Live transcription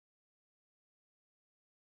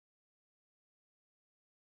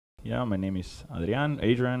Yeah, my name is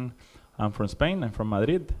Adrian. I'm from Spain. I'm from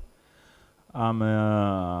Madrid. I'm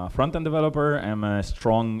a front-end developer. I'm a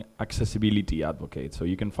strong accessibility advocate. So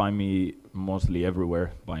you can find me mostly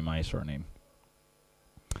everywhere by my surname.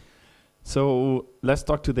 So let's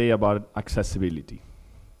talk today about accessibility.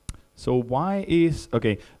 So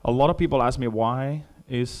a lot of people ask me why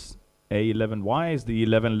is A11, why is the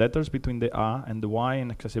 11 letters between the A and the Y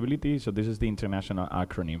in accessibility? So this is the international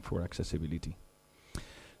acronym for accessibility.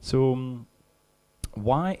 So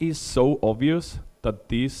why is so obvious that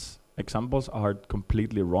these examples are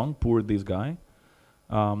completely wrong? Poor this guy.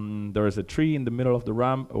 There is a tree in the middle of the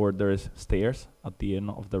ramp, or there is stairs at the end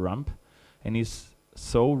of the ramp, and it's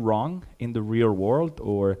so wrong in the real world.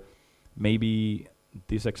 Or maybe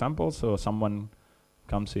this example, so someone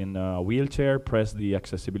comes in a wheelchair, press the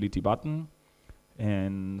accessibility button,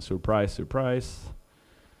 and surprise, surprise,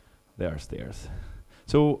 there are stairs.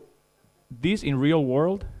 So this in real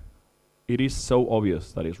world, it is so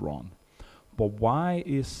obvious that it's wrong. But why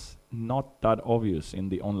is not that obvious in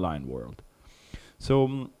the online world?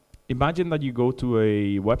 So imagine that you go to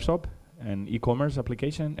a web shop, an e-commerce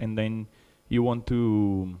application, and then you want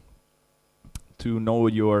to know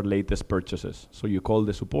your latest purchases. So you call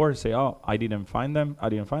the support, say, "Oh, I didn't find them.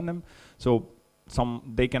 So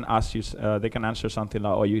they can ask you, they can answer something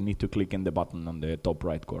like, "Oh, you need to click in the button on the top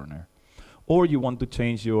right corner." Or you want to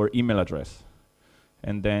change your email address,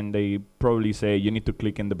 and then they probably say you need to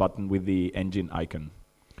click in the button with the engine icon.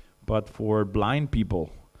 But for blind people,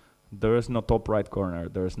 there is no top right corner.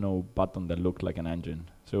 There is no button that looks like an engine.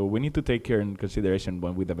 So we need to take care in consideration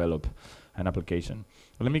when we develop an application.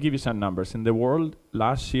 Let me give you some numbers. In the world,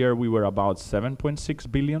 last year we were about 7.6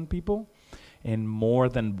 billion people, and more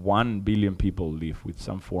than 1 billion people live with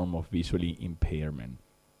some form of visually impairment.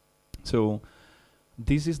 So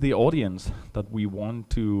this is the audience that we want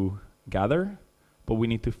to gather, but we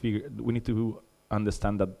need to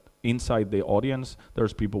understand that inside the audience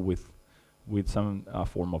there's people with some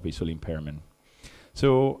form of visual impairment.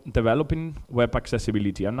 So developing web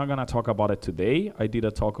accessibility, I'm not going to talk about it today. I did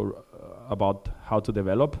a talk about how to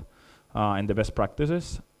develop and the best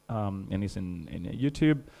practices, and it's in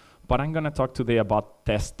YouTube. But I'm going to talk today about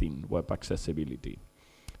testing web accessibility.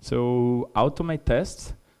 So automate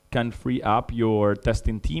tests can free up your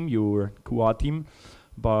testing team, your QA team,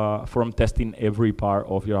 from testing every part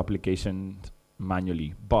of your application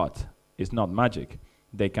manually. But it's not magic.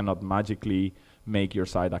 They cannot magically make your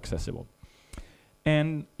site accessible.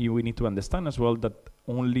 And we need to understand as well that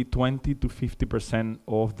only 20 to 50%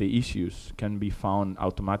 of the issues can be found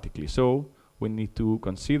automatically. So we need to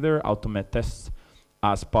consider automate tests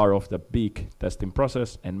as part of the big testing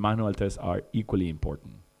process, and manual tests are equally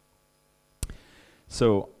important.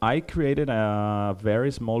 So I created a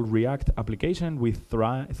very small React application with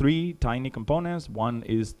three tiny components. One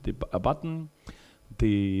is a button.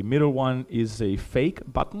 The middle one is a fake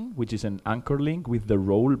button, which is an anchor link with the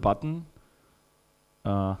role button.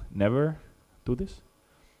 Never do this.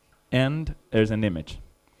 And there's an image.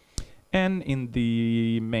 And in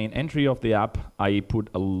the main entry of the app, I put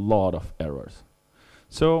a lot of errors.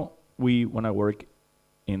 So we want to work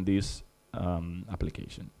in this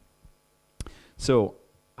application. So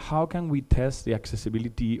how can we test the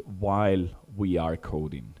accessibility while we are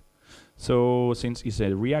coding? So since it's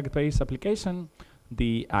a React-based application,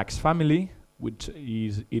 the Axe family, which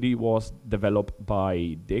was developed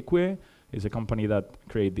by Deque, is a company that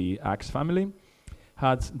created the Axe family,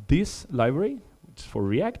 has this library, which is for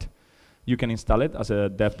React. You can install it as a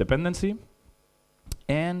dev dependency,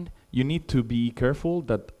 and you need to be careful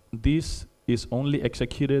that this is only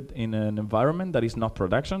executed in an environment that is not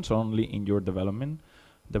production, so only in your development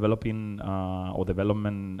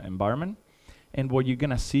environment. And what you're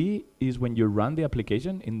gonna see is when you run the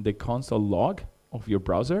application in the console log of your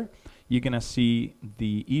browser, you're gonna see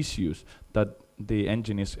the issues that the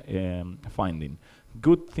engine is finding.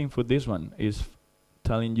 Good thing for this one is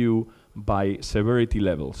telling you by severity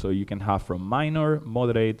level. So you can have from minor,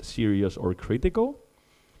 moderate, serious, or critical.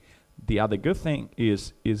 The other good thing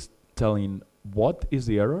is telling what is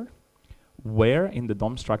the error, where in the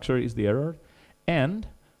DOM structure is the error, and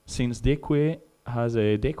since Deque has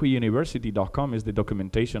a dequeuniversity.com is the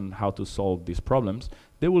documentation how to solve these problems,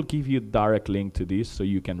 they will give you direct link to this so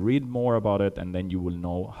you can read more about it, and then you will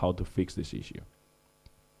know how to fix this issue.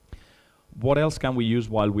 What else can we use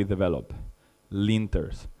while we develop?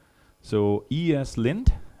 Linters. So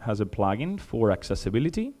ESLint has a plugin for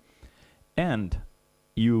accessibility, and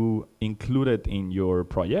you include it in your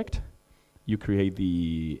project. You create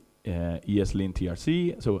the ESLint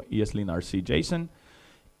TRC, so ESLint RC JSON.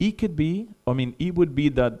 It could be, it would be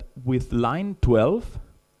that with line 12,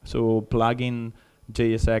 so plugin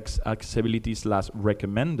JSX accessibility /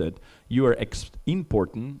 recommended, you are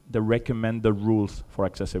importing the recommended rules for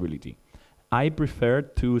accessibility. I prefer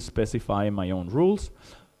to specify my own rules.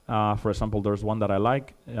 For example, there's one that I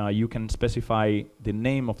like. You can specify the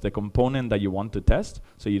name of the component that you want to test,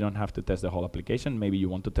 so you don't have to test the whole application. Maybe you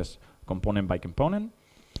want to test component by component.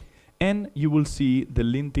 And you will see the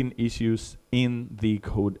linting issues in the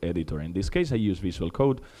code editor. In this case, I use Visual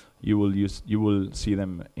Code. You will see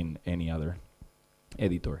them in any other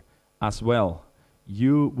editor. As well,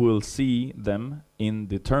 you will see them in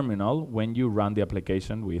the terminal when you run the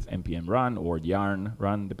application with npm run or yarn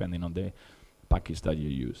run, depending on the package that you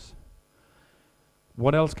use.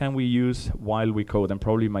 What else can we use while we code? And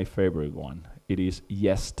probably my favorite one, it is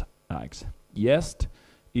Jest tags. Jest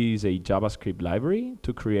is a JavaScript library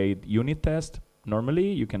to create unit tests.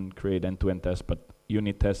 Normally, you can create end-to-end tests, but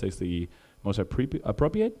unit test is the most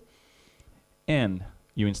appropriate. And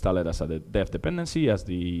you install it as a dev dependency as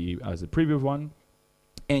the previous one,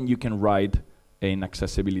 and you can write an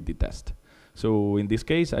accessibility test. So in this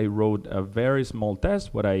case, I wrote a very small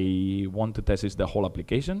test. What I want to test is the whole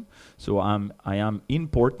application. So I am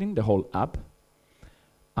importing the whole app.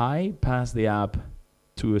 I pass the app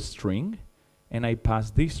to a string, and I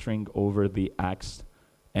pass this string over the Axe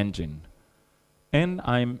engine. And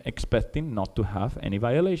I'm expecting not to have any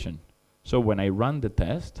violation. So when I run the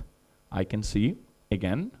test, I can see,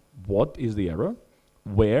 again, what is the error,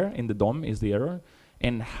 where in the DOM is the error,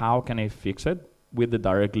 and how can I fix it with the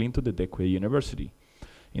direct link to the Dequia University.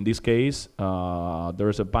 In this case,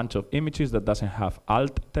 there's a bunch of images that doesn't have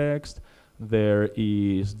alt text. There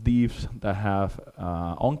is divs that have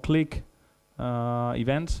on-click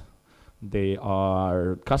events. They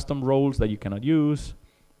are custom roles that you cannot use.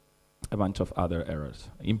 A bunch of other errors.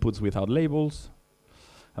 Inputs without labels.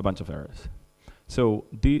 A bunch of errors. So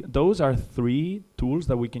those are 3 tools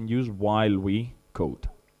that we can use while we code.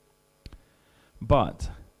 But,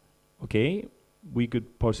 okay, we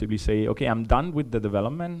could possibly say, okay, I'm done with the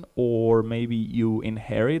development, or maybe you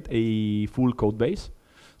inherit a full code base,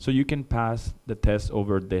 so you can pass the test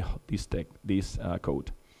over this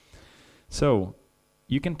code. So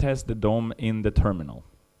you can test the DOM in the terminal.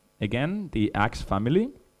 Again, the Axe family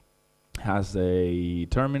has a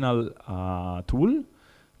terminal tool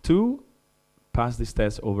to pass this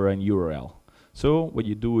test over an URL. So what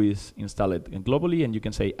you do is install it globally, and you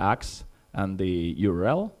can say Axe and the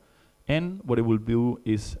URL. And what it will do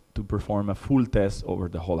is to perform a full test over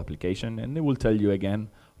the whole application, and it will tell you again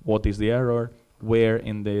what is the error, where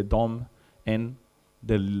in the DOM, and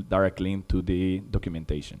the direct link to the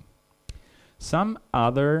documentation. Some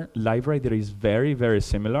other library that is very, very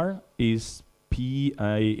similar is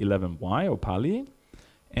PA11Y or Pali,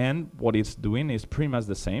 and what it's doing is pretty much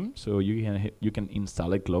the same. So you can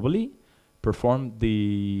install it globally, perform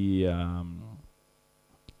the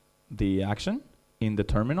action in the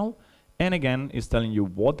terminal, and again, it's telling you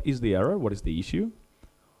what is the error, what is the issue,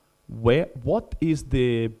 what is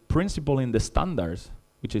the principle in the standards,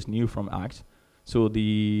 which is new from Axe. So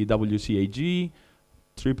the WCAG,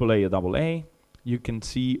 AAA, or AA, you can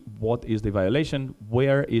see what is the violation,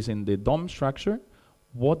 where is in the DOM structure,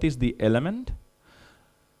 what is the element.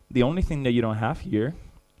 The only thing that you don't have here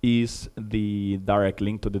is the direct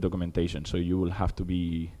link to the documentation. So you will have to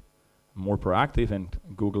be more proactive and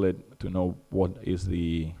Google it to know what is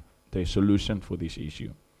the solution for this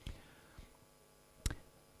issue.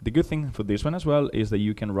 The good thing for this one as well is that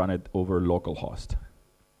you can run it over localhost.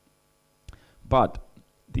 But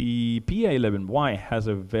the PA11Y has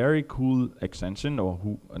a very cool extension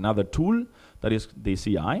or another tool that is the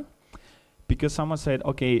CI, because someone said,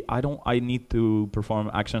 okay, I need to perform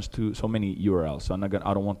actions to so many URLs, so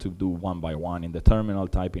I don't want to do one by one in the terminal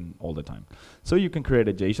typing all the time. So you can create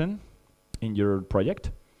a JSON in your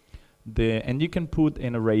project, and you can put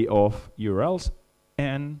an array of URLs,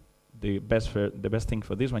 and the best thing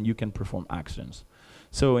for this one, you can perform actions.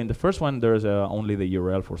 So in the first one, there's only the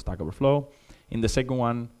URL for Stack Overflow. In the second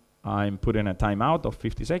one, I'm putting a timeout of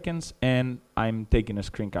 50 seconds, and I'm taking a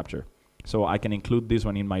screen capture. So I can include this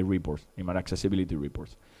one in my reports, in my accessibility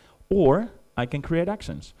reports. Or I can create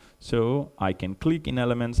actions. So I can click in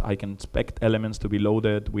elements, I can expect elements to be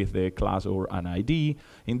loaded with a class or an ID.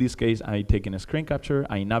 In this case, I take in a screen capture,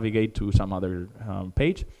 I navigate to some other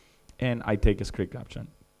page, and I take a screen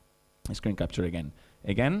capture again.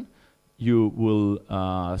 Again, you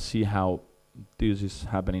will see how this is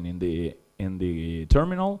happening in the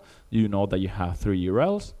terminal. You know that you have 3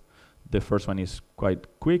 URLs. The first one is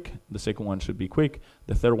quite quick. The second one should be quick.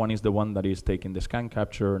 The third one is the one that is taking the scan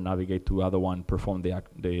capture, navigate to other one, perform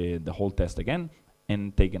the whole test again,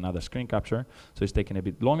 and take another screen capture. So it's taking a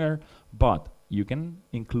bit longer, but you can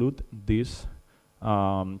include this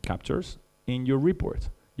captures in your report.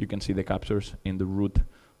 You can see the captures in the root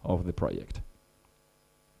of the project.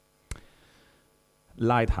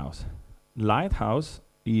 Lighthouse. Lighthouse,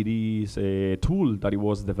 it is a tool that it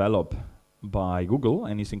was developed by Google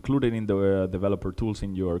and is included in the developer tools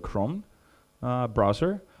in your Chrome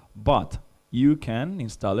browser, but you can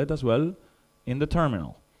install it as well in the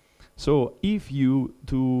terminal. So if you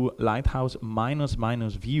do Lighthouse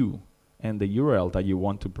 -- view and the URL that you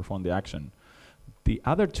want to perform the action, the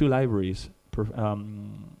other two libraries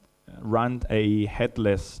run a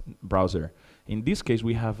headless browser. In this case,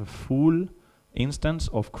 we have a full instance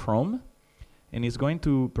of Chrome, and it's going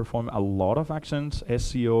to perform a lot of actions: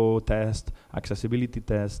 SEO test, accessibility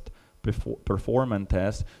test, performance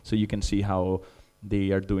test. So you can see how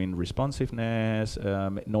they are doing responsiveness,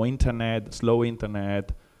 no internet, slow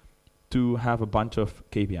internet, to have a bunch of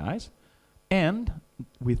KPIs. And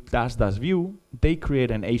with -- view, they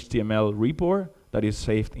create an HTML report that is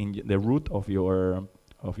saved in the root of your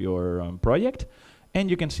project, and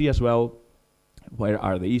you can see as well where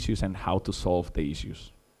are the issues and how to solve the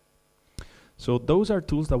issues. So those are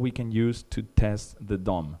tools that we can use to test the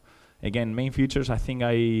DOM. Again, main features, I think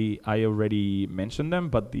I already mentioned them,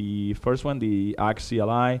 but the first one, the Axe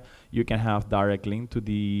CLI, you can have direct link to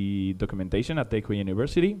the documentation at Tech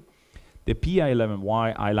University. The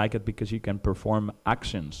PI11Y, I like it because you can perform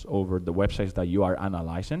actions over the websites that you are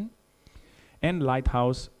analyzing. And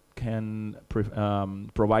Lighthouse can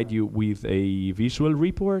provide you with a visual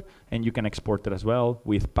report, and you can export it as well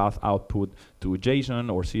with path output to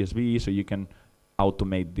JSON or CSV, so you can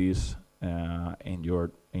automate this in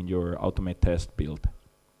your automate test build.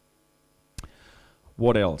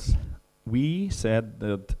 What else? We said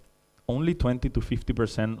that only 20 to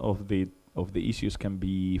 50% of the issues can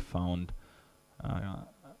be found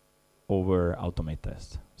over automate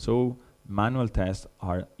tests. So manual tests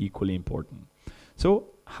are equally important. So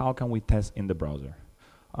how can we test in the browser?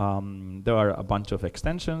 There are a bunch of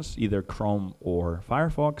extensions, either Chrome or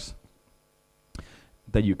Firefox,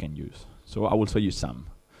 that you can use. So I will show you some.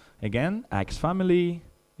 Again, Axe family,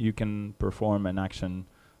 you can perform an action,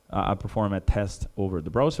 perform a test over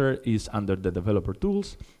the browser, is under the developer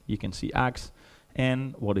tools. You can see Axe,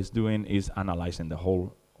 and what it's doing is analyzing the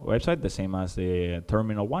whole website, the same as the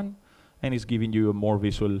terminal one, and it's giving you a more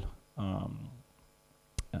visual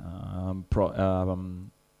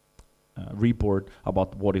report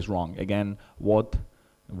about what is wrong. Again, what,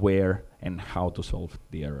 where, and how to solve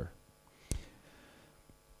the error.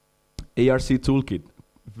 ARC toolkit,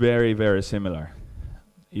 very, very similar.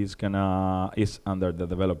 Is under the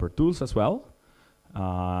developer tools as well.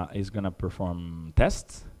 Is gonna perform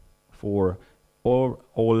tests for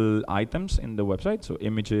all items in the website, so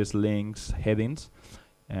images, links, headings,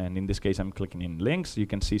 and in this case I'm clicking in links. You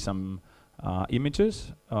can see some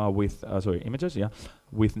images with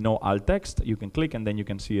no alt text. You can click and then you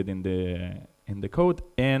can see it in the code,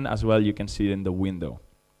 and as well you can see it in the window.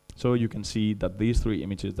 So you can see that these three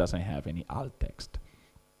images doesn't have any alt text.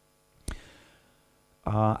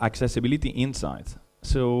 Accessibility insights.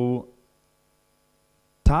 So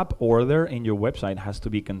tab order in your website has to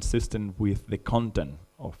be consistent with the content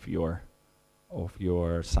of your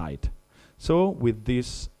site. So with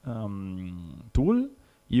this tool,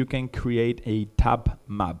 you can create a tab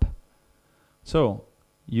map. So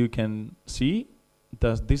you can see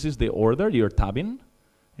that this is the order you're tabbing,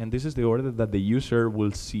 and this is the order that the user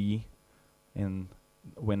will see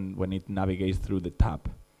when it navigates through the tab.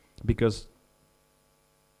 Because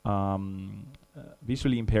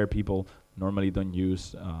visually impaired people normally don't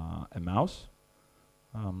use a mouse.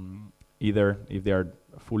 Either if they are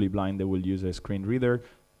fully blind, they will use a screen reader.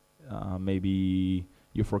 Maybe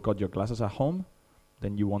you forgot your glasses at home,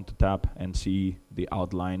 then you want to tap and see the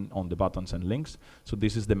outline on the buttons and links. So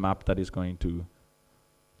this is the map that is going to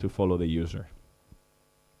follow the user.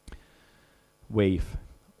 Wave.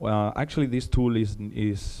 Well, actually this tool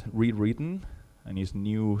is rewritten and is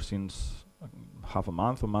new since a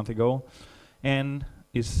month ago, and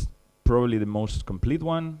is probably the most complete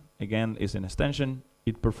one. Again, is an extension.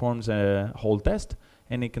 It performs a whole test,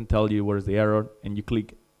 and it can tell you where's the error, and you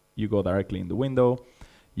click, you go directly in the window.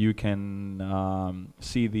 You can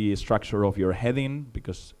see the structure of your heading,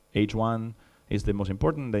 because H1 is the most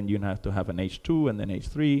important, then you have to have an H2 and then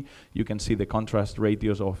H3. You can see the contrast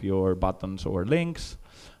ratios of your buttons or links.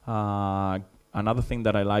 Another thing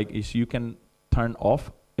that I like is you can turn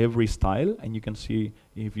off every style, and you can see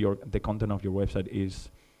if the content of your website is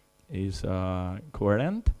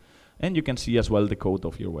coherent, and you can see as well the code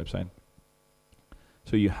of your website.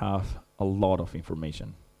 So you have a lot of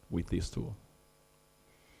information with this tool.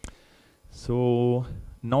 So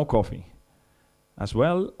no coffee. As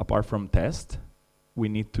well, apart from test, we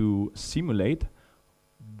need to simulate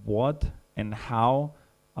what and how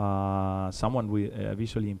someone with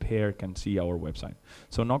visually impaired can see our website.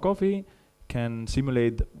 So No Coffee can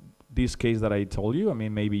simulate this case that I told you. I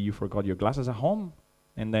mean, maybe you forgot your glasses at home,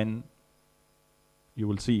 and then you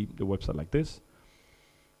will see the website like this.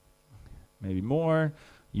 Maybe more.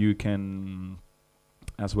 You can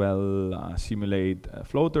as well simulate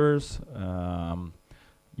floaters.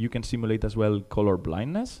 You can simulate as well color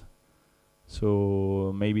blindness.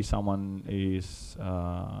 So maybe someone is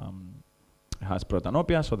has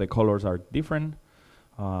protanopia, so the colors are different,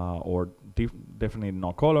 or definitely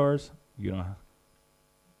no colors. You know,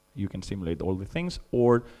 you can simulate all the things,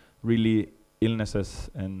 or really illnesses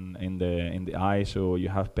in the eye. So you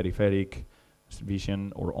have peripheric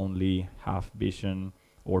vision or only half vision,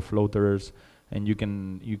 or floaters, and you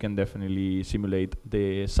can definitely simulate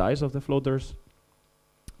the size of the floaters.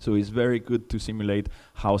 So it's very good to simulate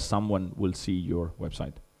how someone will see your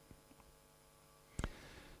website.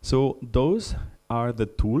 So those are the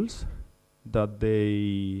tools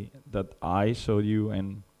that I showed you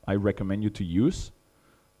and I recommend you to use.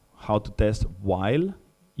 How to test while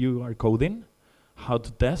you are coding, how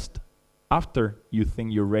to test after you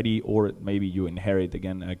think you're ready, or maybe you inherit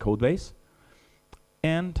again a code base.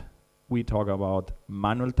 And we talk about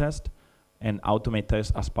manual test and automate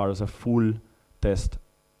test as part of a full test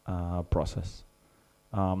process.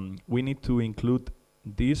 We need to include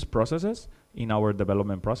these processes in our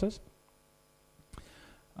development process.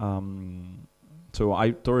 So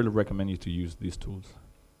I totally recommend you to use these tools.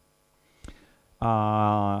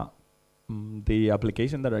 The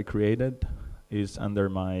application that I created is under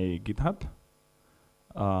my GitHub,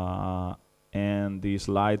 and the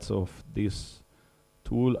slides of this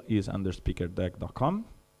tool is under speakerdeck.com.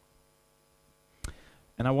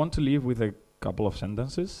 And I want to leave with a couple of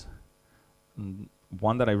sentences.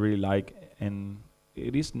 One that I really like, and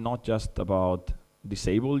it is not just about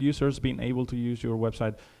disabled users being able to use your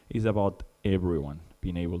website, it's about everyone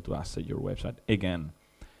being able to access your website. Again,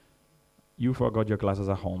 you forgot your glasses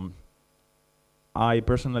at home. I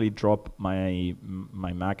personally dropped my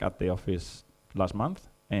Mac at the office last month,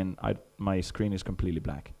 and my screen is completely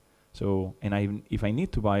black. So, and if I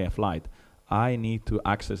need to buy a flight, I need to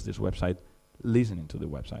access this website listening to the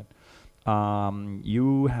website.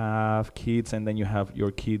 You have kids, and then you have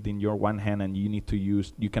your kid in your one hand, and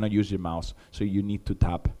you cannot use your mouse, so you need to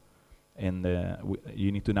tap, and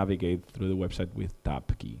you need to navigate through the website with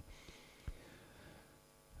tap key.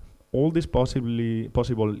 All these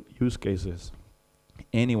possible use cases,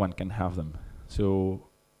 anyone can have them. So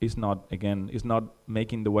it's not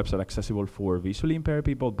making the website accessible for visually impaired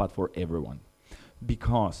people, but for everyone,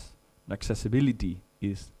 because accessibility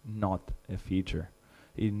is not a feature.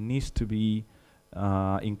 It needs to be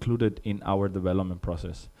included in our development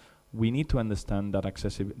process. We need to understand that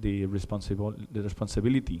the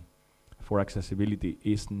responsibility for accessibility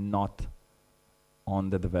is not on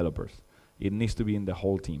the developers. It needs to be in the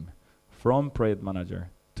whole team, from project manager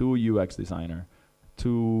to UX designer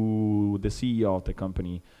to the CEO of the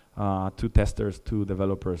company, to testers, to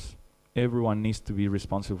developers. Everyone needs to be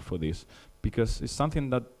responsible for this, because it's something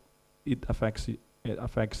that it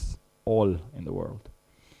affects all in the world.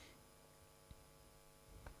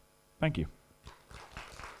 Thank you.